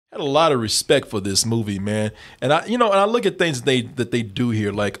had a lot of respect for this movie, man. And and I look at things that they do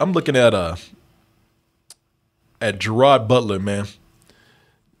here. Like I'm looking at GERARD Butler, man.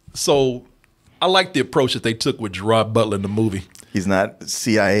 So I like the approach that they took with GERARD Butler in the movie. He's not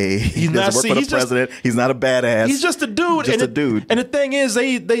CIA. He doesn't work for the president. He's not a badass. He's just a dude. Just a dude. And the thing is,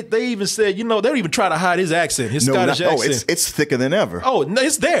 they even said, they don't even try to hide his accent, his Scottish accent. It's thicker than ever. Oh, no,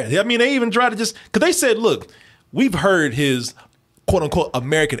 it's there. I mean, they even try to because they said, look, we've heard his quote unquote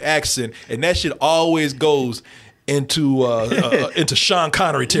American accent, and that shit always goes into Sean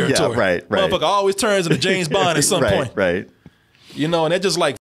Connery territory. Yeah, right. Motherfucker always turns into James Bond at some point. Right. And they're just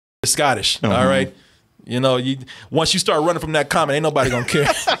like Scottish. All right. Once you start running from that comment, ain't nobody gonna care.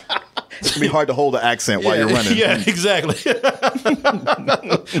 It's gonna be hard to hold the accent while you're running. Yeah, exactly.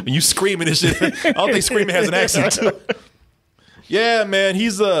 When you screaming and shit, I don't think screaming has an accent too. Yeah, man,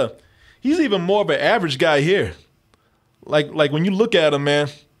 he's even more of an average guy here. Like when you look at him, man.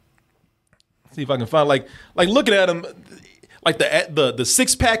 See if I can find like looking at him, like the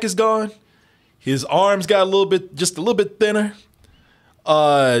six pack is gone. His arms got just a little bit thinner.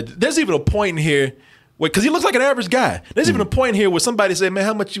 There's even a point in here. Because he looks like an average guy. There's even a point here where somebody said, man,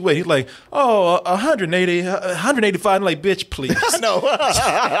 how much you weigh? He's like, 180, 185. I'm like, bitch, please. No.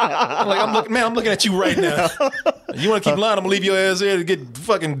 I'm looking at you right now. You want to keep lying, I'm going to leave your ass there to get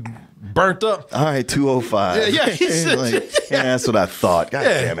fucking burnt up. All right, 205. Yeah. Yeah, that's what I thought. God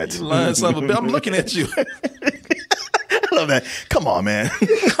damn it. You lying son of a bitch. I'm looking at you. I love that. Come on, man.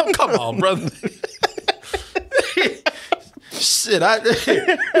 Come on, brother. Shit,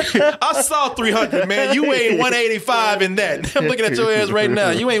 I saw 300, man. You ain't 185 in that. I'm looking at your ass right now.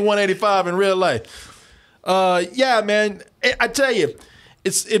 You ain't 185 in real life. Yeah, man. I tell you,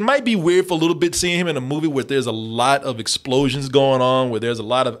 it might be weird for a little bit seeing him in a movie where there's a lot of explosions going on, where there's a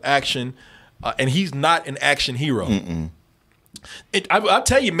lot of action, and he's not an action hero. I'll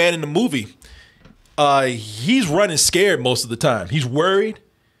tell you, man, in the movie, he's running scared most of the time. He's worried.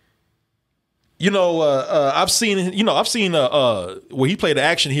 I've seen where he played an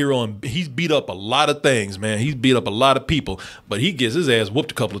action hero and he's beat up a lot of things, man. He's beat up a lot of people, but he gets his ass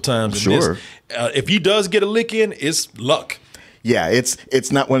whooped a couple of times. Sure. If he does get a lick in, it's luck. Yeah,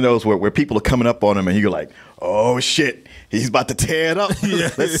 it's not one of those where people are coming up on him and you're like, oh shit, he's about to tear it up. Yeah.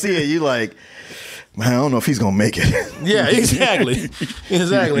 Let's see it. You like, man, I don't know if he's gonna make it. Yeah, exactly.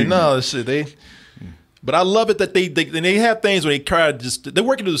 No, shit. But I love it that they have things where they try to they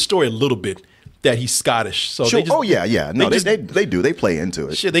work into the story a little bit. That he's Scottish, so sure. They just, yeah. No, they do. They play into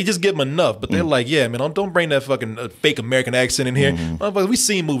it. Shit, they just give him enough, but they're like, yeah, man, don't bring that fucking fake American accent in here. Motherfucker, we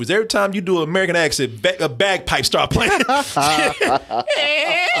seen movies. Every time you do an American accent, a bagpipe start playing.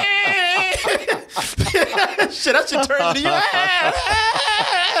 Shit, that shit turns into you.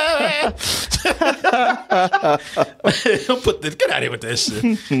 Don't put this. Get out of here with that shit.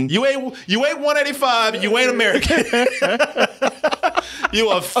 You ain't 185. You ain't American. You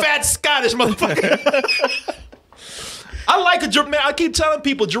a fat Scottish motherfucker. I keep telling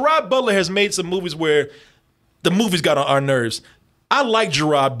people, GERARD Butler has made some movies where the movies got on our nerves. I like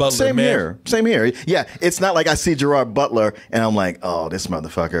GERARD Butler, man. Same here. Yeah, it's not like I see GERARD Butler and I'm like, oh, this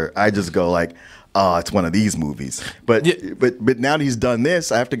motherfucker. I just go like, oh, it's one of these movies. But now that he's done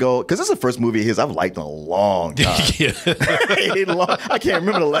this, I have to go, because this is the first movie of his I've liked in a long time. I can't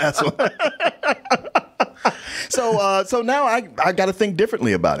remember the last one. So now I got to think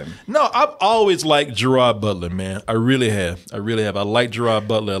differently about him. No, I've always liked GERARD Butler, man. I really have. I like GERARD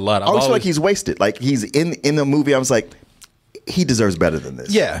Butler a lot. I always feel like he's wasted. Like he's in the movie. I was like, he deserves better than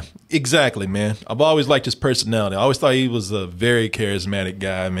this. Yeah, exactly, man. I've always liked his personality. I always thought he was a very charismatic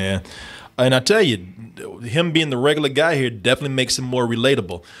guy, man. And I tell you, him being the regular guy here definitely makes him more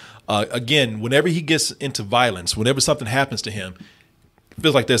relatable. Again, whenever he gets into violence, whenever something happens to him, it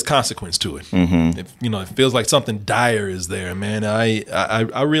feels like there's consequence to it. It feels like something dire is there, man.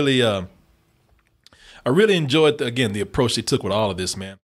 I really enjoyed the approach they took with all of this, man.